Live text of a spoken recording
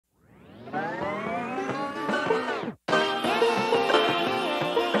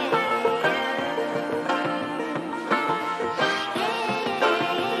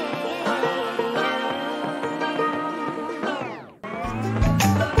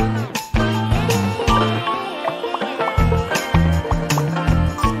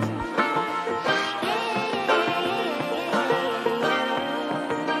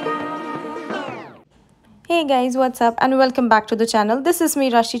guys, what's up and welcome back to the channel. This is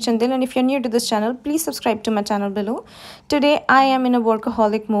me Rashi Chandil, and if you're new to this channel, please subscribe to my channel below. Today I am in a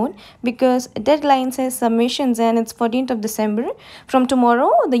workaholic mode because deadline says submissions and it's 14th of December. From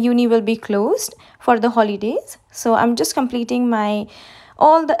tomorrow the uni will be closed for the holidays. So I'm just completing my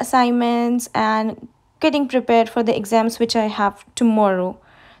all the assignments and getting prepared for the exams which I have tomorrow.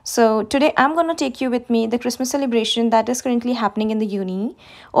 So today I'm gonna take you with me the Christmas celebration that is currently happening in the uni.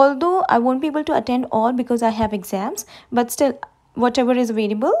 Although I won't be able to attend all because I have exams, but still whatever is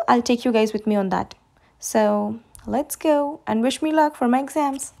available, I'll take you guys with me on that. So let's go and wish me luck for my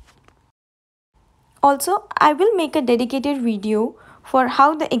exams. Also, I will make a dedicated video for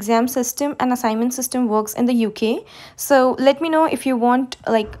how the exam system and assignment system works in the UK. So let me know if you want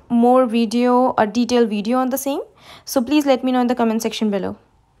like more video or detailed video on the same. So please let me know in the comment section below.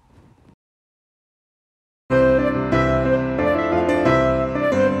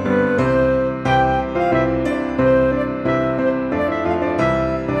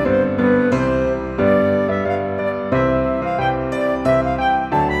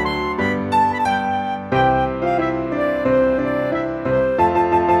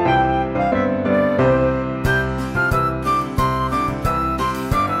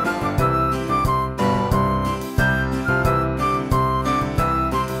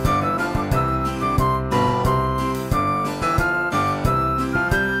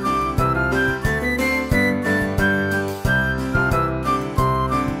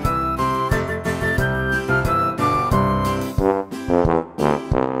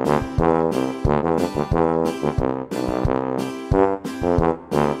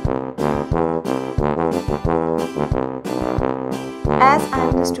 As I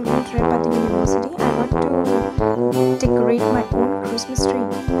am the student rep at the university, I got to decorate my own Christmas tree,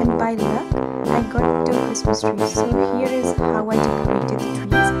 and by luck, I got 2 Christmas trees. So here is how I decorated the trees.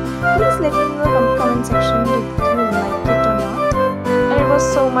 Please let me know in the comment section if you like it or not. And it was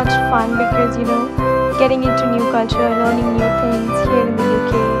so much fun because getting into new culture, learning new things here in the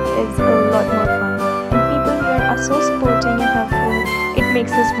UK is a lot more fun. And people here are so supporting and helpful. It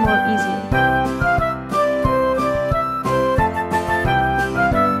makes this more easier.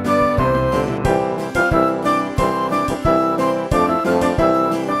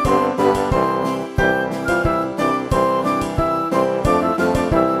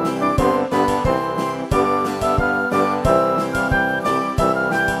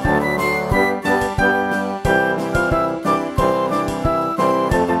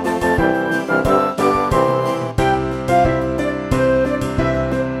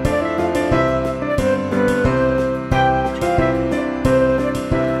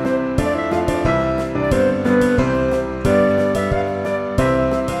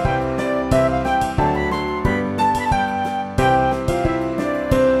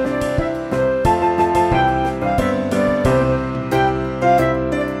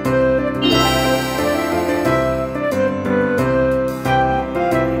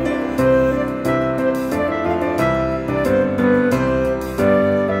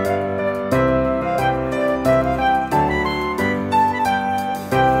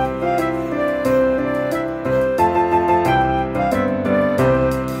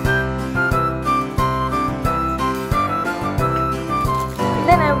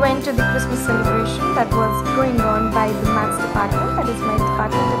 Then I went to the Christmas celebration that was going on by the maths department, that is my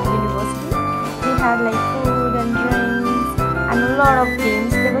department at the university. We had like food and drinks and a lot of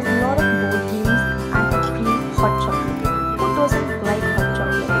games. There was a lot of board games and actually hot chocolate. Who doesn't like hot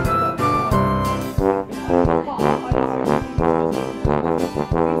chocolate?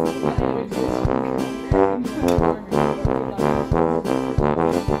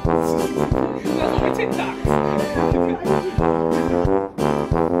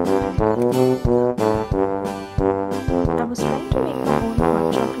 I was trying to make my own hot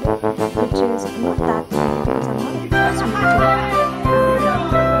chocolate, which is not that sweet because I'm not a sweet tooth. It was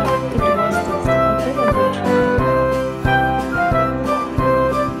tasty. Okay, then we'll try.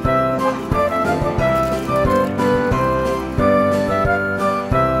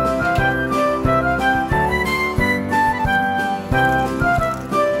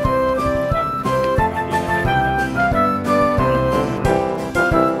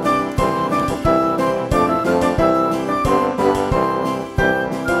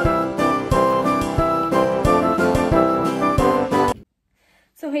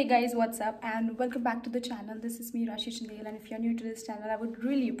 So hey guys, what's up and welcome back to the channel. This is me Rashi Chandil, and if you're new to this channel, I would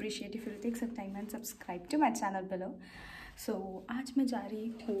really appreciate if you take some time and subscribe to my channel below. So आज मैं जा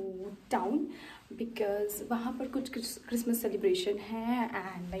रही हूँ town because वहाँ पर कुछ Christmas celebration है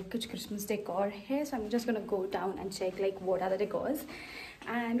and like कुछ क्रिसमस डेकोर है. सो I am just gonna go down and check like what are the decors.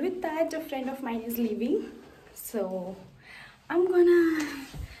 And with that, a friend of mine is leaving, So I'm gonna,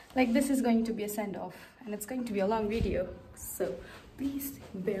 like, this is going to be a send-off and it's going to be a long video, so please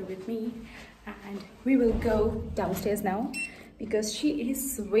bear with me. And we will go downstairs now because she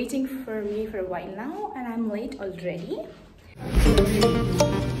is waiting for me for a while now and I'm late already.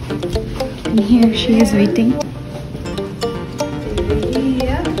 And here she is waiting.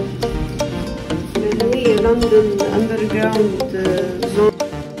 Yeah. London Underground zone.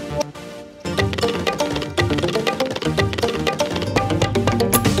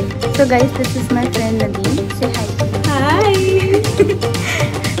 So guys, this is my friend Nadine. Say hi. Hi.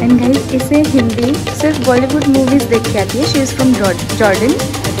 And guys, इसे हिंदी सिर्फ Bollywood movies देख के आती है. She is from Jordan.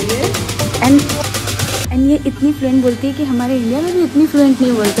 And ये इतनी fluent बोलती है कि हमारे इंडिया में भी इतनी फ्लुएंट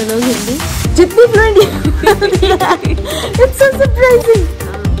नहीं बोलते लोग हिंदी जितनी fluent. It's so surprising.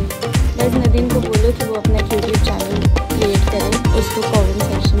 Guys, Nadeem को बोलो कि वो अपना यूट्यूब चैनल क्रिएट करे. उसको कमेंट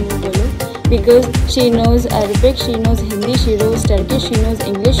सेक्शन में बोलो. Because she knows Arabic, she knows Hindi, she knows Turkish, she knows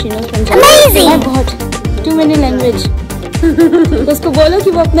English, she knows Punjabi. Amazing! Oh my God, too many language. उसको बोलो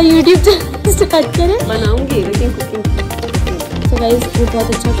कि वो अपना YouTube चैनल स्टार्ट करे. बनाऊंगी लेकिन कुकिंग. So guys, वो बहुत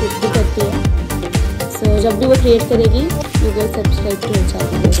अच्छा कुक भी करती है. So जब भी वो क्रिएट करेगी, you guys subscribe to her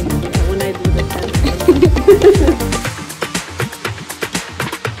channel. When I do that.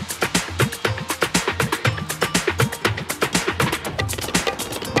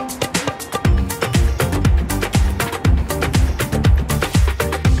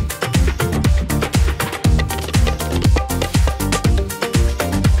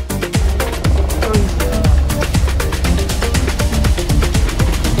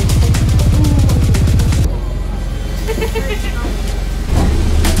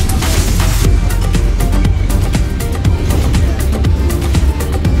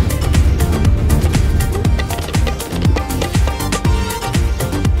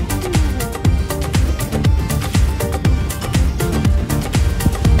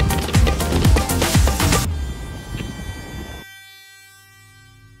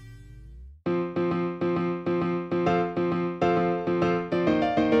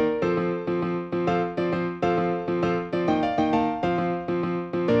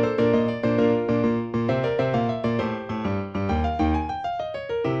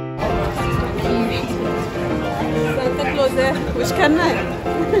 وش करना है?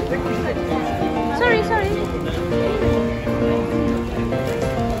 Sorry.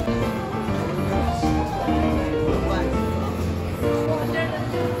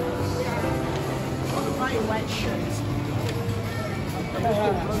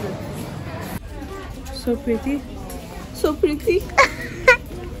 So pretty. So pretty.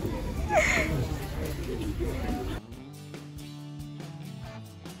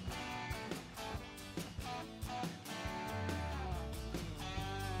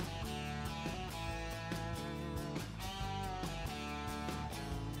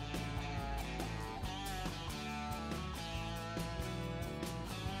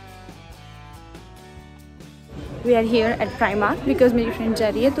 We are here at Primark because मेरी फ्रेंड जा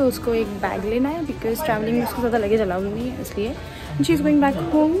रही है तो उसको एक बैग लेना है because ट्रैवलिंग में उसको ज़्यादा लगेज अलाउ नहीं है इसलिए. And she is going back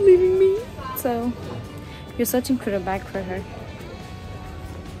home leaving me, so we're searching for a bag for her.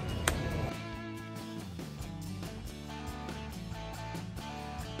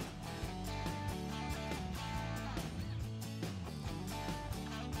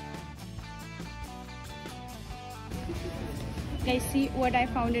 Guys, see what I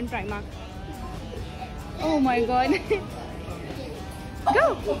found in Primark. Oh my God. Go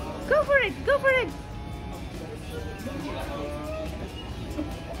for it.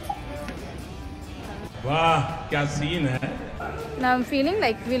 वाह, क्या scene है. Now I'm feeling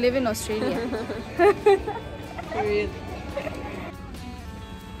like we live in Australia.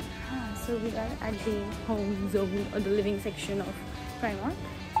 So we are at the home zone or the living section of Primark.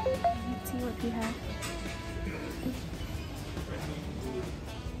 Let's see what we have.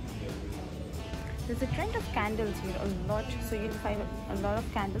 There's a trend of candles here, a lot. So you'll find a lot of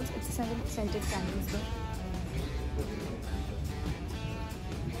candles. It's 7 scented candles though.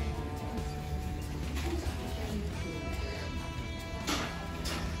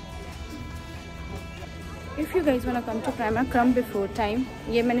 If you guys wanna come to Primark, come before time.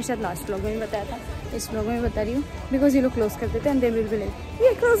 ये मैंने शायद last vlog में बताया था. इस vlog में बता रही हूँ because ये लोग close कर देते हैं and they will be like, we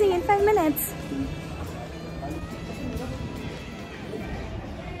are closing in 5 minutes.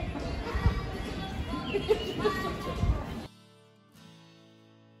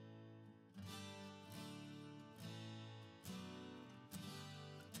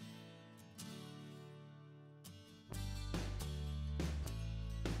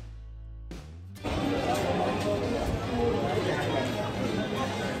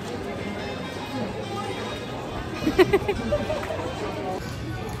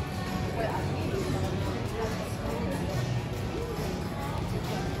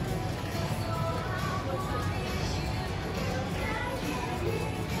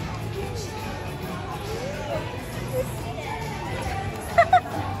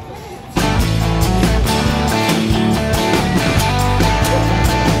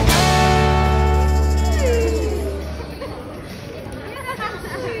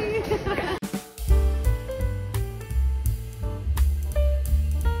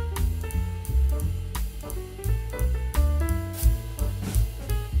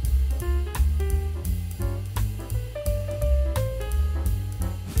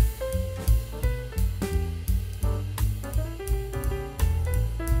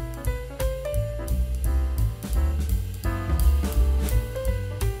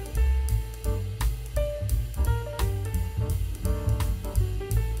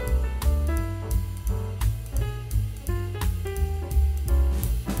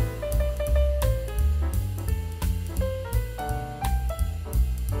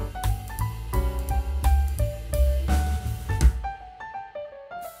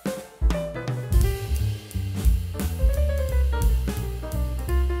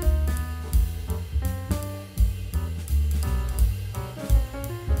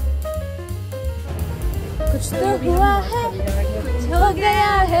 कुछ तो हुआ है, कुछ हो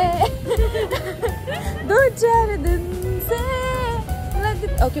गया है। 2-4 दिन से लग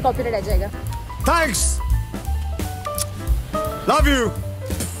ओके कॉपीराइट आ जाएगा। Thanks. Love you.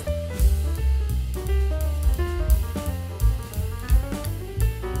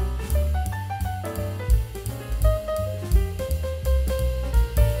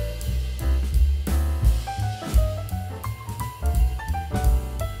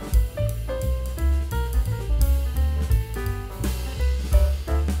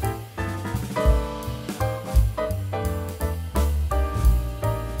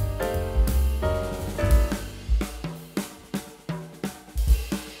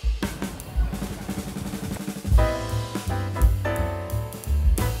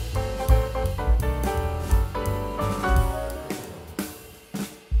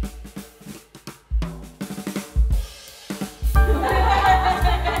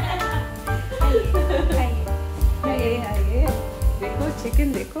 देखो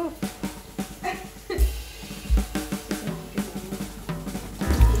चिकन देखो।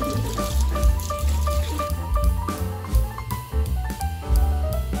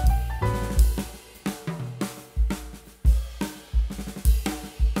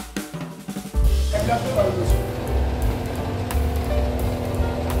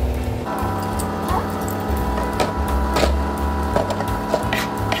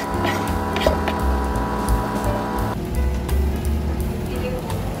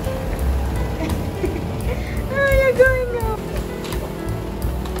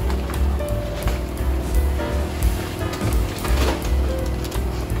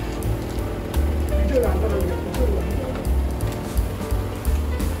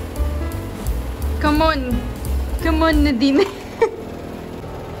 Come on, Nadine.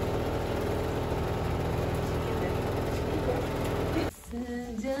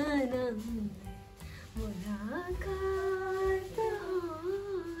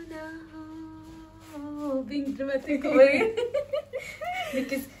 Being dramatic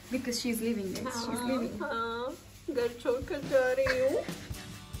because she's leaving, guys. She's leaving. घर छोड़कर जा रही हूँ।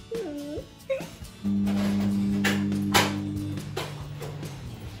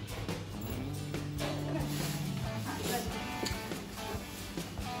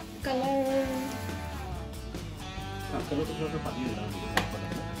 कलर तो थोड़ा पानी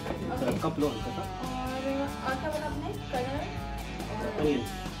डाल कप लो हल्का सा और क्या बोला आपने कलर और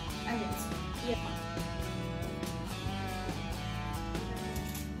अनियंस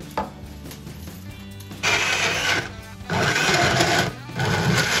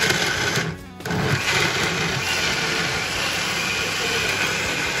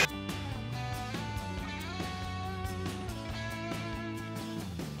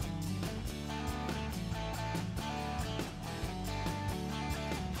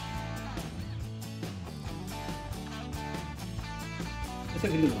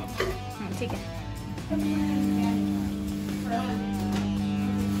ठीक है।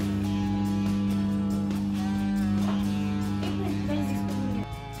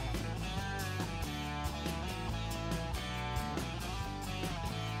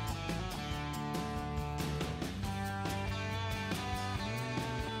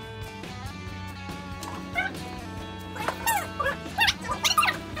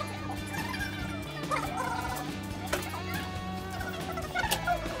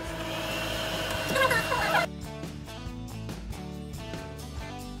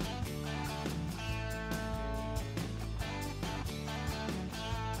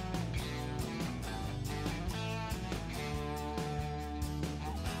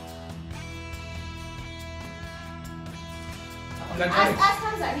 Ask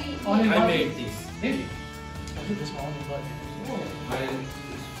Hamza. I made this. Really? I did this one only, but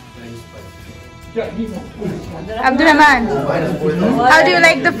Abdurrahman, how do you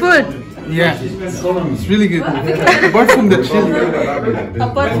like the food? Yeah, it's really good. Apart from the chili.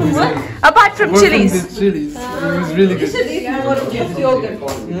 Apart from what? Apart from chilies. The chilies, it's really good. Yogurt.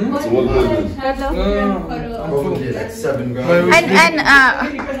 And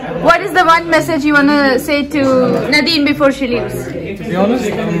what is the one message you wanna say to Nadine before she leaves? To be honest,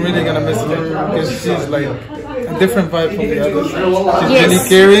 I'm really gonna miss her because she's like a different vibe from the others. She's really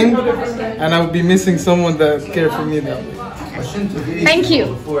caring, and I would be missing someone that cared for me now. Thank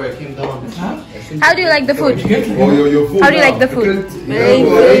you. How do you like the food? How do you like the food?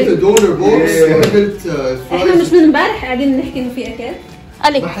 احنا مش من امبارح قاعدين نحكي انه في اكل.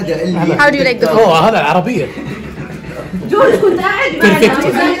 Ali, how do you like the food? اوه هذا العربية. جورج كنت قاعد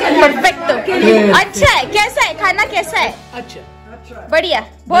Perfecto. अच्छा है, कैसा है? खाना कैसा है? अच्छा. बढ़िया,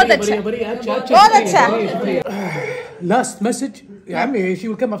 बहुत अच्छा. बहुत अच्छा. Last message. يا عمي, she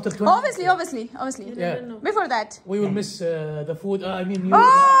will come after 20. Obviously. Yeah. Before that. We will miss the food. I mean, you. Oh!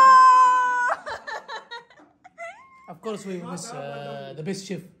 Of course, we will miss the best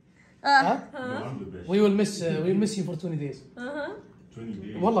chef. We will miss you for 20 days. 20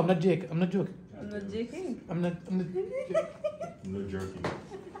 days. Wallah, I'm not joking. I'm not joking. I'm not No jerking.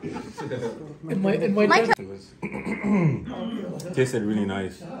 in my Tasted really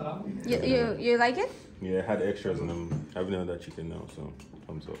nice. You like it? Yeah, it had extras in them. I've never had that chicken now, so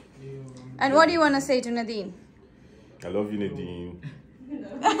thumbs up. And what do you want to say to Nadine? I love you, Nadine.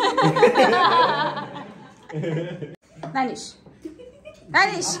 Danish.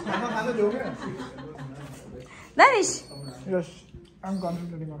 Yes, I'm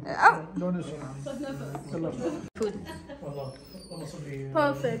concentrating on it. Oh. Don't listen. Food.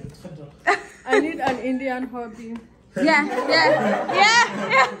 Perfect. I need an Indian hobby. Yeah.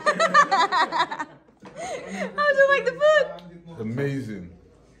 How do you like the food? Amazing.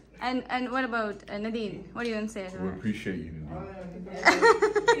 And what about Nadine? What do you want to say to We her? appreciate you.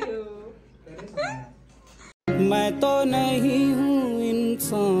 मैं तो नहीं हूँ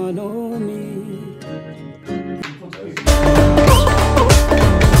इंसानों में.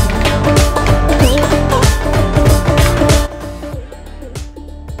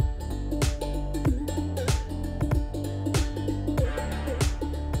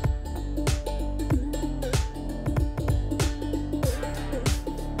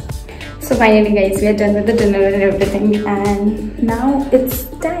 So finally guys, we are done with the dinner and everything, and now it's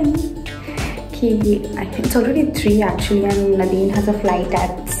time. I think it's already 3 actually, and Nadine has a flight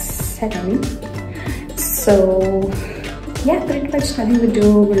at 7. So yeah, pretty much nothing to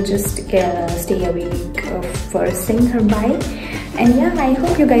do. We'll just stay awake for saying her bye. And yeah, I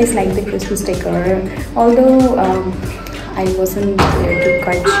hope you guys like the Christmas sticker. Although I wasn't there to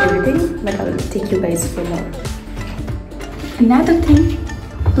cut everything, but I'll take you guys for more. Another thing,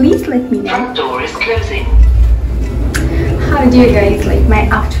 please let me know. Front door is closing. How do you guys like my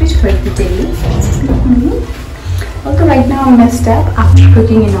outfit for the day? Although right now I'm messed up after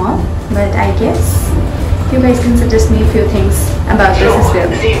cooking and all, but I guess you guys can suggest me a few things about this as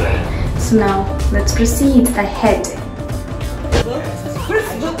well. So now let's proceed ahead.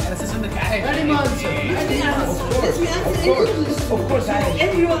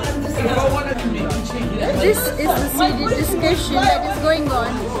 This is the serious discussion that is going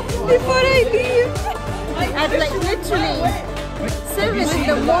on before I leave. At like literally 7 in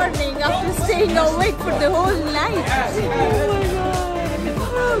the morning after staying awake for the whole night.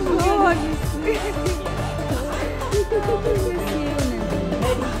 Oh my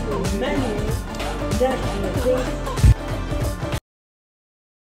god.